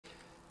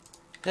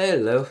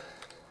Hello,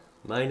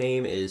 my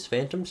name is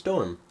Phantom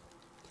Storm,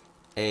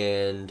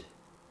 and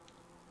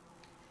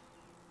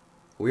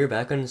we're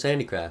back on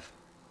Sandycraft.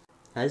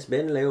 Has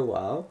been a little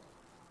while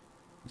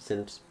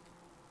since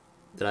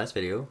the last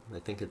video. I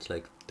think it's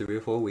like 3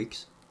 or 4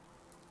 weeks.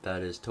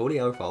 That is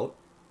totally our fault.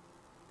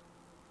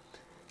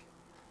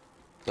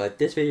 But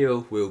this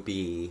video will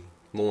be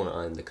more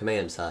on the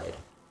command side.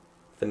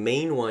 The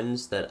main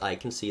ones that I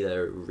can see that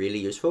are really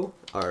useful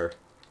are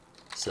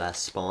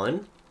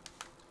 /spawn,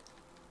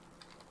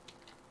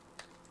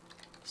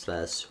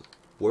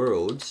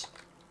 /worlds,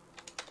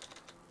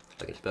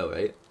 if I can spell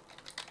right,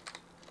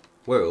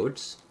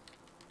 worlds,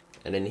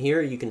 and in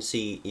here you can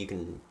see, you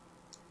can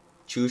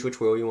choose which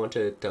world you want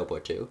to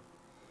teleport to,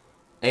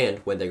 and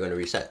when they're going to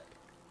reset.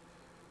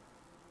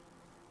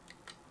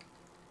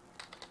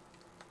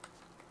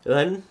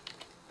 Then,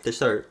 to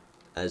start,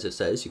 as it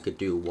says, you could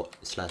do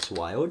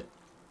 /wild,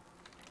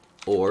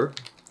 or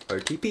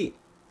RTP.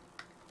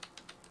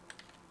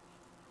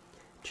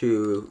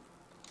 To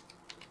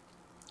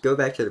go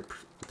back to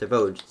the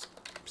vote,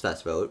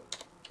 /vote,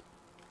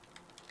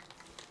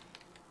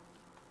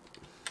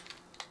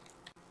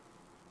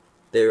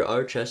 there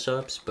are chest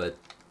shops, but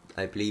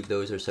I believe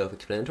those are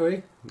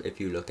self-explanatory.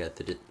 If you look at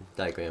the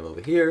diagram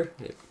over here,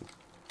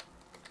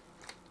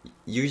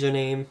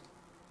 username,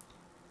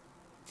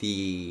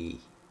 the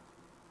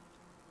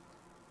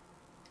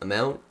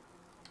amount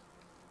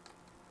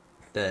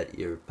that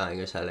you're buying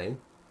or selling,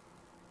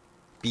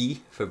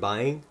 B for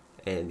buying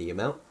and the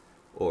amount,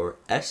 or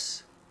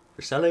S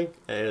for selling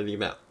and the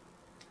amount.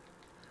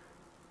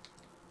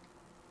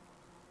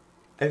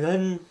 And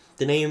then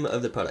the name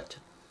of the product.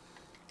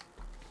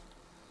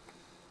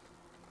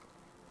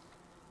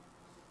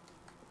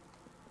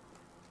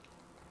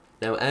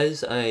 Now,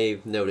 as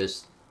I've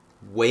noticed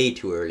way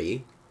too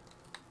early,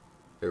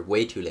 or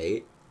way too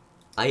late,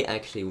 I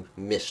actually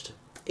missed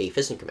a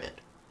fishing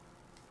command.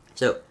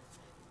 So,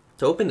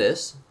 to open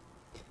this,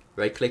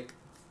 right click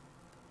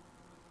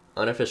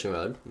on a fishing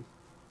rod,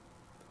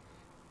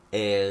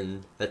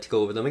 and let's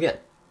go over them again.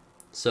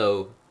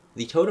 So,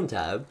 the totem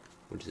tab,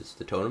 which is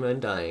the totem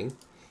and dying,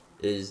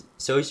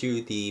 shows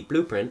you the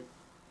blueprint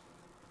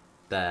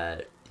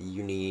that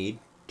you need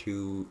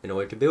in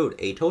order to build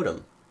a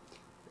totem.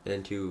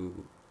 And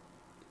you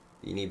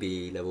need to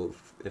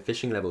be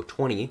fishing level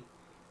 20,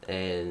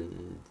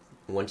 and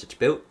once it's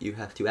built, you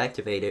have to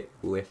activate it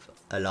with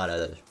a lot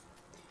of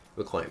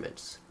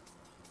requirements.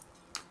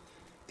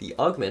 The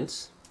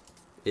augments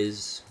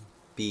is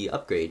the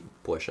upgrade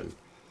portion.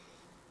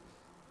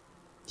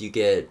 You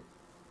get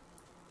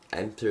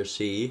enter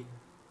C,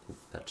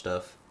 that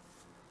stuff,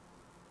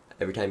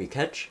 every time you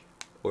catch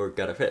or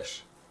gut a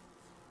fish.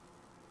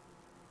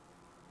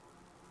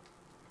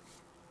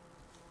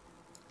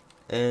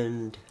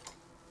 And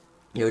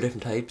there are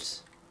different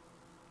types.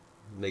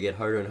 They get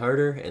harder and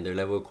harder, and their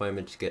level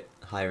requirements get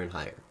higher and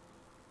higher.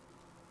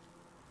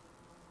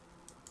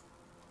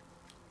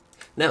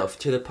 Now,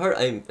 to the part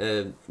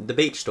the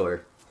bait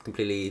store,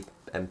 completely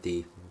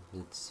empty.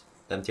 It's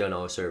empty on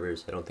all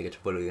servers. I don't think it's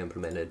fully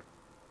implemented.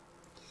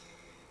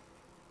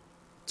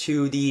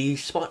 To the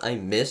spot I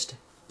missed,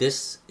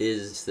 this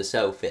is the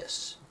sell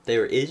fish.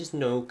 There is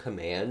no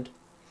command.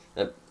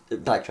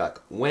 Backtrack.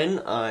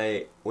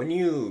 When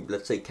you,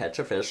 let's say, catch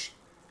a fish,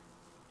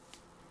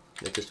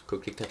 let's just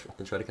quickly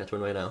try to catch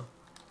one right now.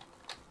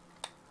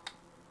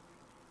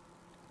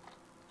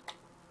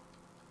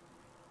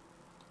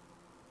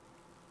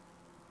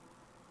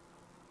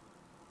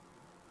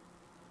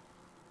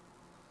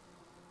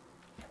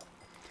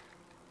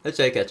 Let's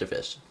say I catch a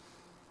fish,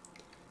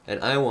 and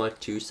I want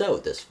to sell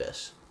this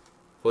fish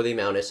for the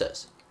amount it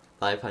says,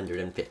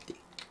 550.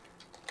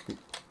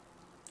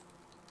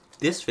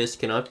 This fish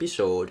cannot be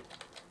sold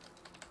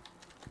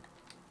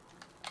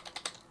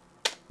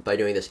by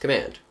doing this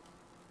command,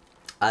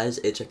 as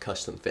it's a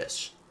custom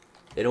fish.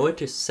 In order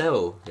to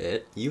sell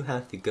it, you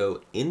have to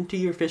go into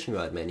your fishing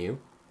rod menu,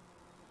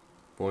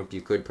 or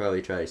you could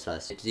probably try /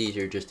 it's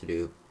easier just to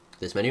do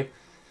this menu,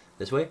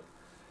 this way,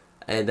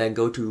 and then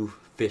go to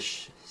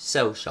fish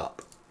sell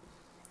shop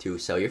to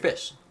sell your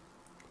fish.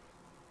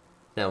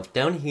 Now,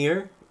 down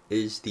here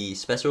is the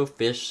special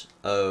fish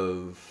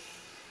of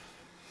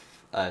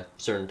a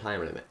certain time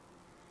limit.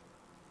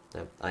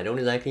 Now, I don't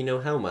exactly know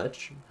how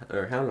much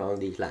or how long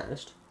these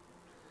last,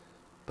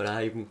 but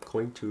I'm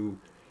going to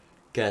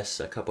guess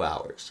a couple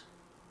hours,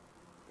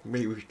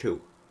 maybe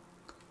 2.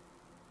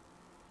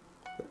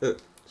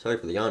 Sorry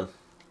for the yawn.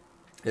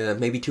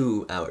 Maybe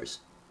 2 hours,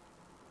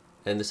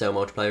 and the sell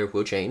multiplier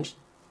will change.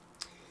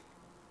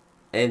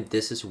 And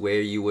this is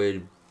where you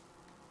would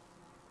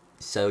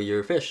sell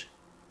your fish.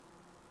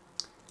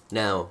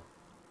 Now,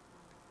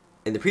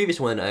 in the previous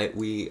one,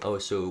 we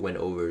also went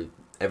over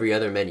every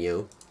other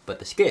menu but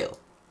the scale.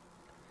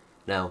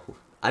 Now,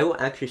 I will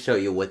actually show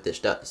you what this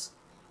does,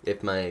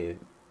 if my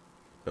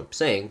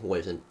saying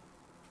wasn't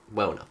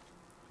well enough.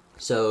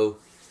 So,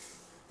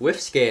 with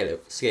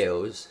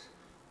scales,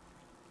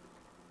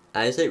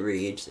 as it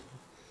reads,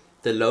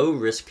 the low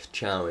risk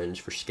challenge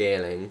for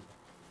scaling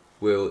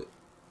will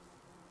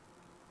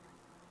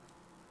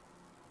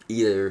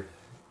either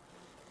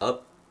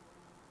up,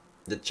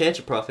 the chance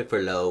of profit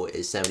for low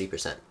is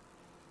 70%.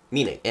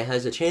 Meaning, it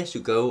has a chance to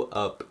go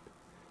up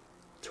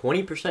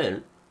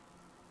 20%,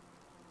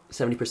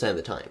 70% of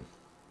the time.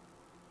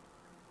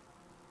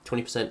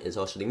 20% is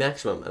also the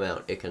maximum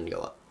amount it can go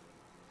up.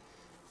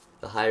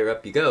 The higher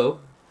up you go,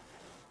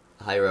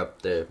 the higher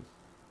up the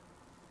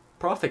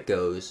profit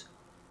goes,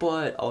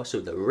 but also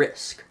the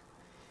risk.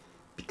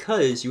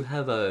 Because you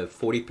have a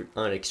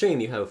on extreme,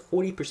 you have a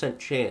 40%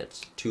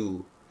 chance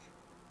to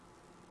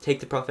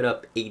take the profit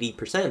up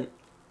 80%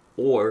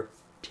 or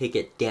take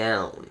it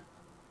down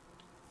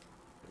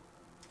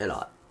a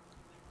lot.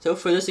 So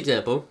for this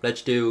example,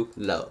 let's do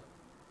low.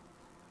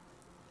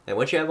 And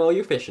once you have all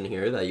your fish in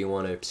here that you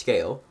want to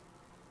scale,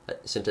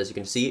 since as you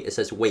can see, it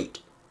says weight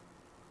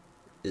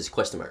is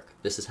question mark.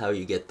 This is how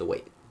you get the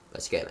weight by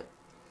scaling.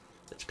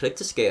 Let's click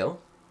to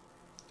scale,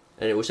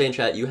 and it will say in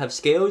chat, you have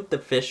scaled the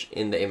fish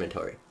in the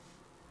inventory.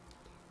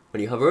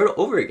 When you hover it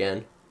over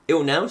again, it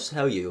will now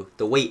tell you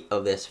the weight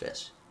of this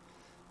fish.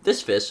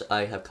 This fish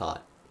I have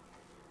caught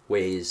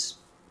weighs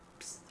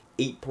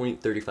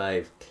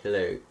 8.35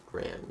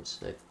 kilograms.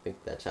 I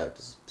think that's how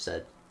it's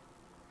said.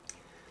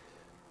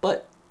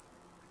 But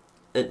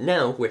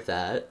now with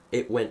that,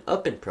 it went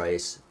up in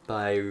price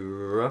by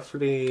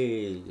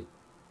roughly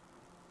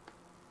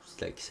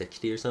like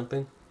 60 or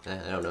something. I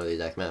don't know the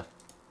exact math.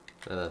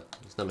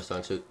 It's not my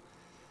strong suit.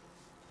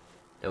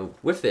 Now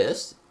with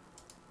this,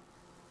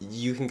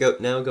 you can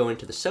go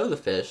into the sell the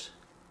fish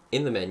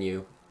in the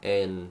menu,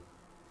 and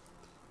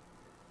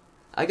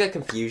I got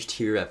confused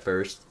here at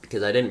first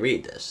because I didn't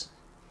read this.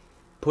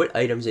 Put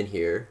items in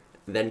here,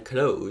 then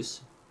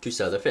close to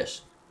sell the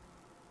fish.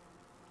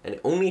 And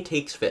it only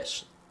takes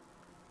fish.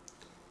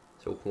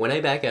 So when I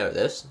back out of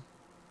this,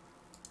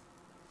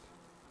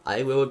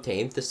 I will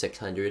obtain the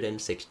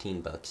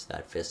 616 bucks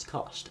that fish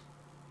cost,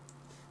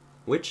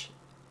 which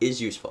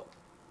is useful.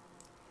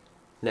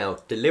 Now,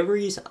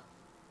 deliveries,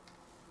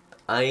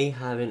 I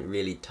haven't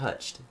really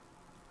touched.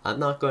 I'm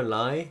not gonna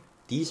lie,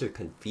 these are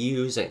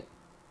confusing.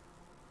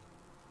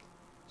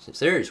 Since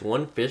there is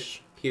one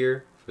fish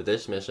here for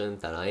this mission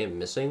that I am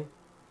missing,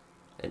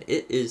 and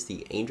it is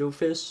the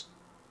angelfish,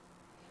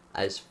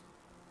 as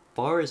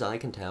far as I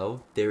can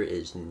tell, there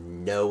is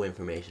no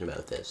information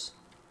about this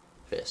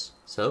fish.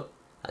 So,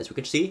 as we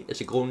can see,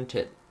 it's a golden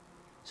tint.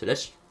 So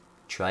let's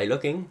try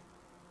looking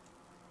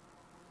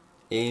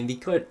in the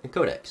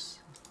codex.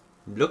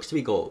 Looks to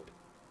be gold.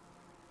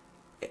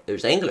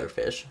 There's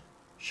anglerfish,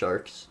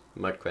 sharks,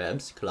 mud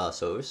crabs,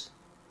 colossos,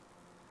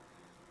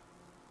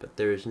 but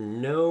there's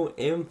no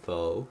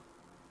info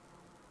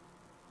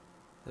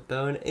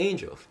about an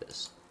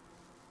angelfish.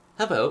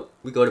 How about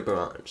we go to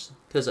bronze?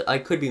 Because I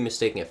could be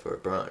mistaking it for a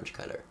bronze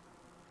color.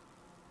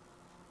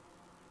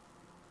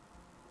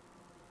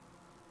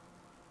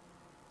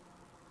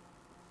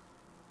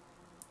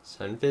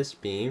 Sunfish,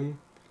 beam,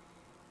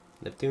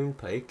 Neptune,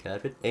 pike,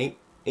 catfish,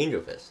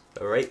 angelfish.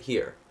 They're right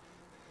here.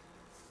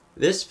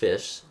 This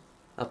fish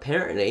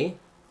apparently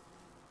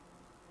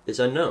is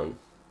unknown.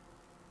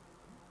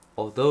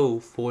 Although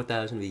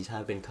 4,000 of these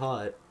have been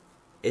caught,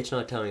 it's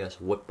not telling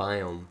us what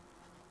biome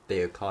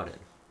they are caught in.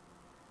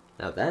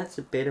 Now that's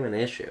a bit of an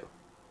issue.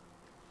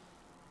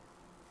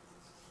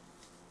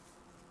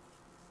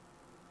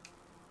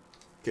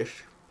 Just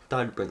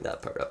thought I'd bring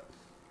that part up.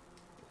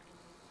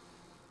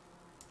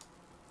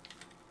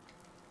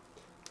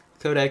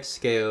 Codex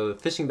scale.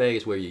 Fishing bag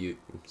is where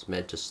it's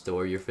meant to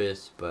store your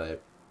fish,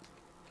 but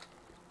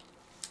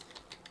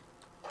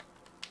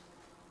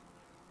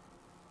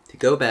to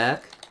go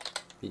back,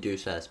 you do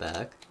SAS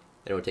back,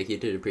 and it will take you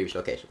to the previous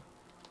location.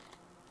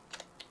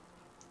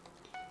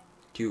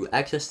 To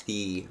access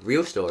the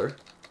real store,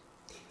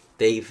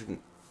 they've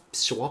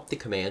swapped the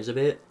commands a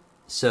bit.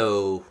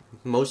 So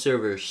most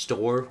servers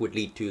store would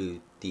lead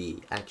to the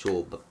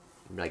actual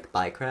like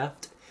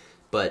buycraft,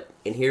 but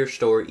in here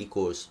store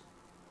equals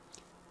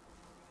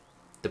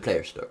the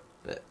player store,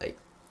 like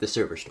the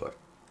server store,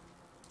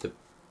 the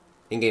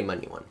in-game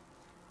money one.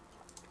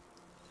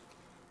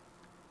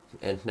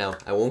 And now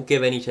I won't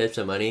give any tips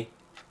on money.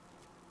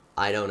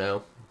 I don't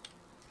know,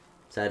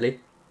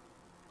 sadly.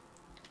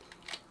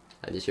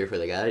 I'm just here for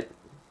the guide.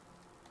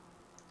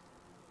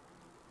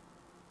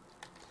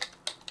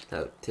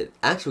 Now, to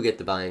actually get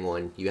the buying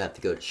one, you have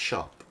to go to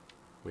shop,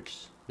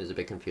 which is a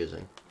bit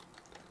confusing.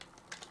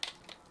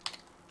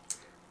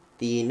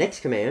 The next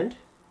command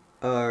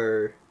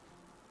are...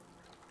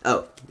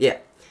 Oh, yeah.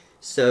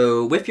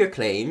 So, with your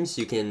claims,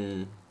 you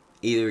can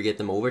either get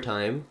them over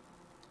time.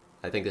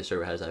 I think the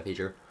server has that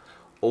feature.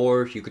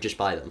 Or you could just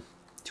buy them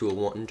to a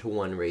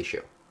 1-to-1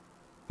 ratio.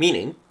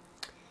 Meaning,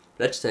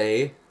 let's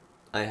say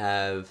I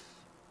have...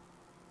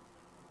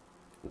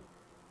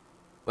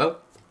 well,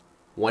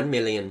 1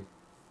 million,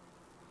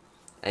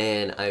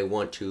 and I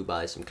want to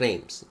buy some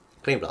claim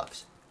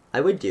blocks.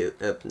 I would do,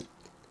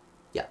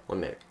 1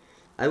 minute.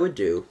 I would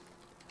do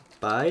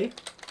buy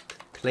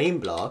claim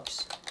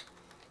blocks,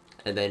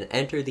 and then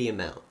enter the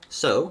amount.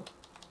 So,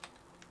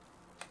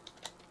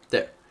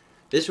 there.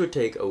 This would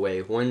take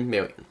away 1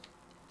 million.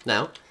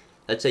 Now,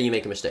 let's say you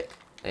make a mistake.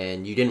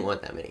 and you didn't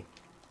want that many.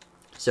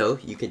 So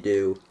you can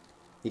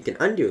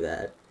undo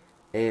that,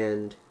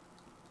 and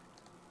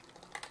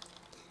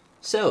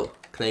so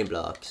claim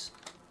blocks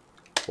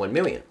 1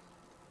 million.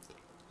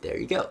 There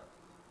you go.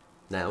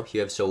 Now you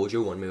have sold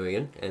your 1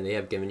 million, and they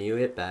have given you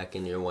it back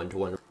in your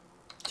one-to-one.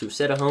 To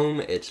set a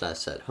home, it's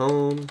 /set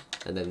home,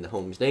 and then the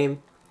home's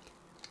name.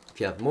 If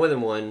you have more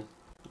than one,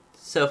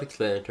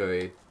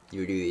 self-explanatory.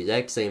 You do the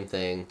exact same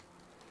thing,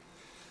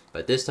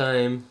 but this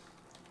time,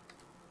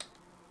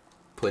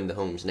 put in the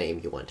home's name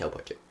you want to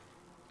teleport to.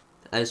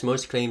 As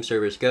most claim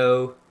servers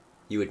go,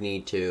 you would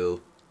need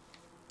to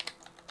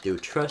do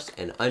trust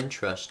and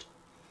untrust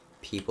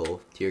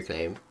people to your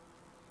claim.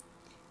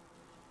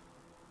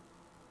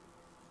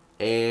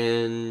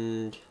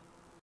 And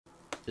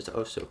there's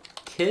also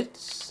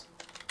kits,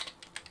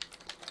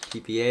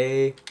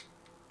 TPA,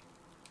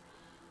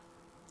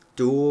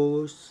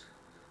 duels,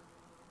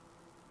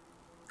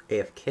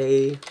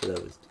 AFK for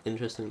those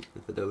interesting,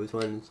 for those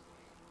ones,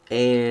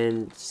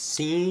 and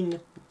scene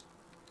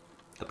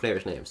a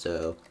player's name.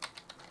 So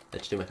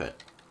let's do my friend.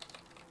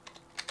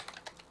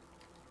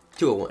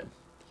 201.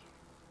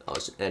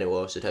 Also, and it will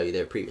also tell you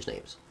their previous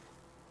names.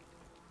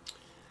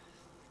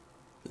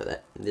 Now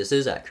this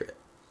is accurate.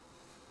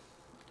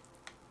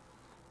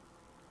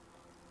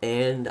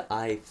 And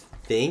I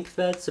think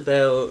that's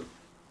about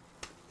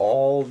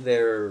all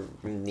there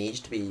needs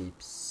to be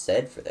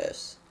said for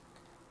this.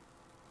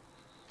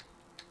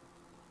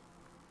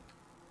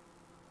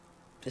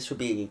 This would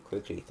be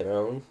quickly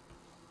thrown.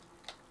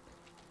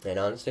 And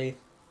honestly,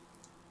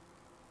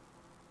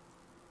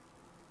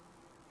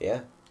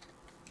 yeah.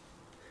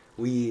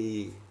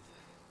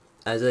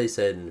 As I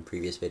said in the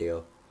previous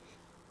video,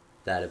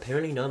 that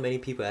apparently not many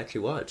people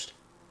actually watched,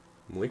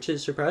 which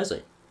is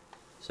surprising.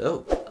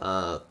 So,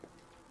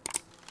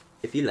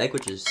 if you like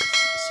what you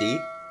see,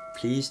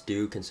 please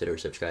do consider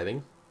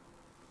subscribing,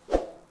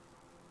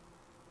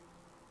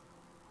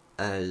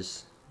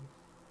 as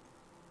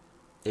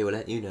it will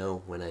let you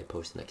know when I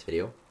post the next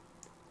video,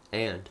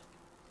 and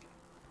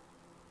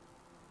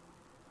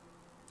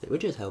it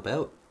would just help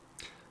out.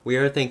 We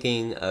are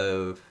thinking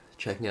of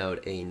checking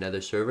out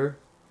another server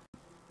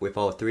with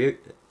all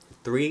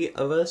three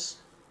of us,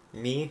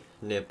 me,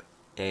 Nip,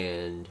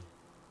 and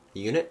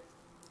Unit.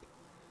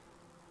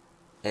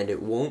 And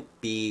it won't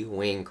be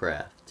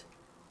Minecraft.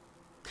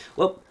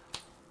 Well,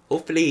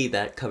 hopefully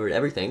that covered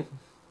everything.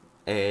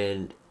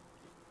 And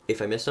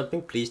if I missed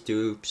something, please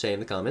do say in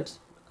the comments.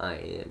 I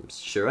am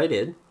sure I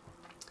did.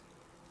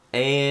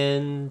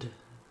 And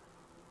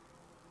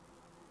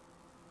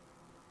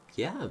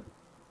yeah,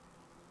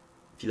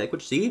 if you like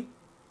what you see,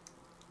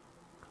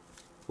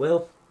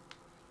 well,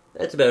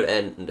 that's about the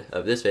end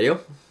of this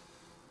video.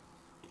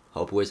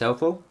 Hope it was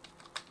helpful.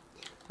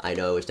 I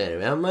know I was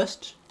standing around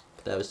much,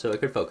 but that was so I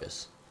could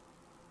focus.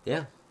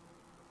 Yeah.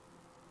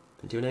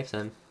 Until next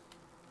time.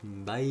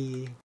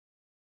 Bye.